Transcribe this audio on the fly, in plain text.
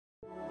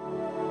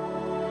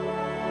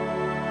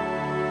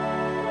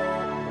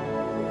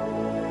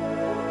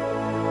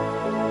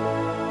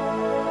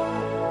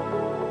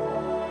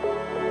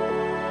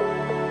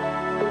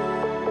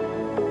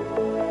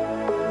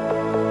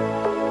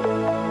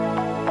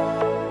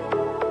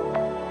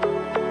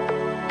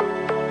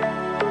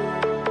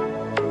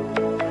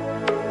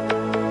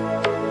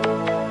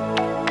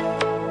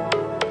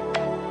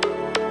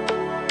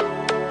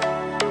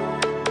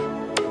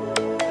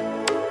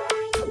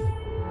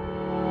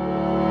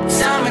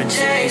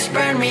days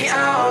burn me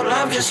out,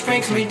 love just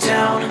brings me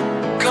down.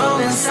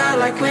 Cold inside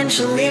like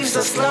winter leaves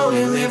that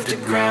slowly leave the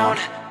ground.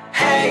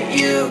 Hey,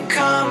 you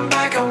come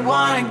back, I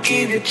wanna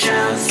give you a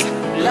chance.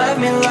 Love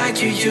me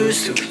like you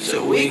used to,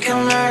 so we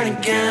can learn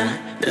again.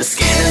 The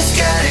skin is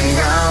getting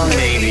brown,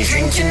 baby,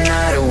 drink your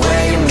night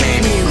away.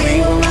 Maybe we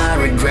will not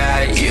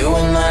regret it, you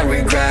will not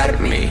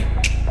regret me.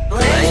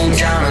 Laying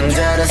down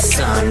under the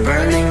sun,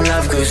 burning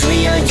love cause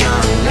we are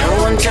young. No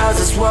one tells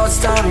us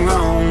what's done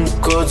wrong,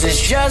 cause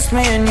it's just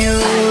me and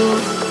you.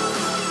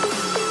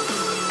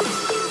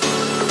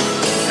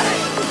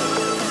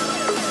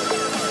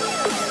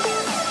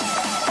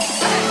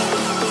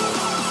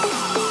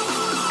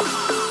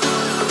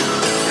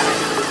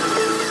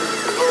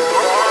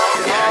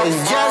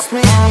 It's just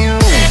me and you.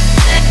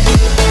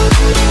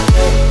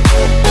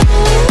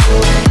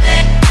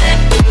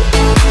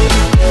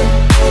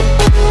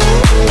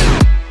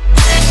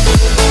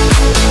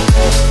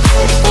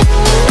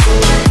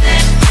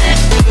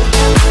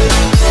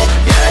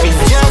 Yeah,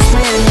 it's just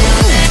me and you.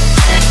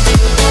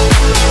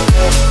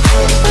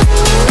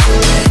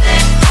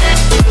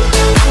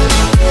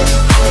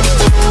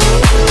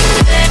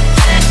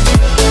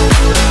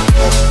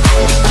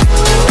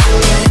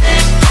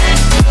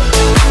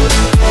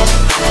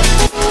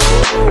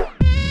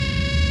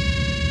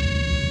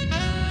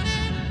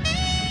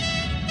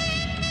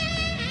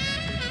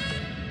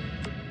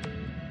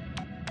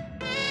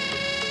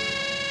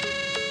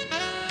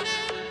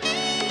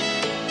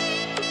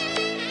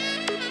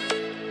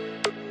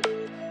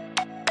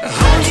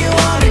 Hold you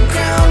on the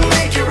ground,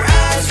 make your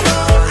eyes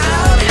roll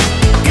out.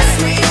 Kiss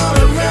me all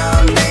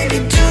around, baby,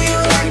 do you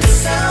like the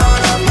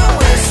sound of my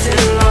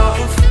wasted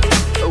love?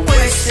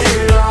 Wasted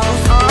love,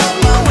 of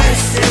my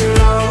wasted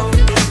love.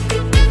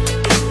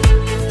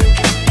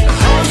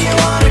 Hold you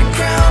on the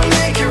ground,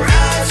 make your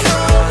eyes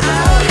roll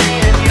out.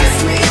 Kiss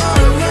me all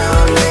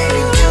around,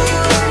 baby, do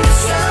you like the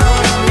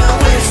sound of my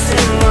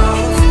wasted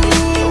love?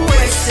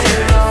 Wasted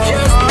love,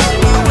 just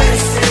my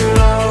wasted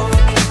love.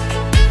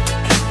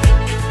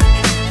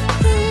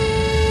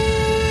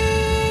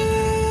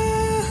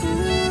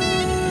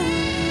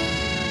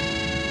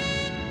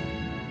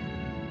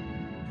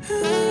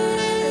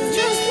 It's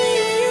just me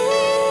and you.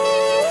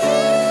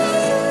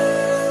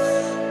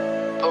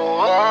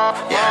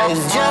 Yeah,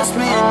 it's just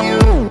me and you.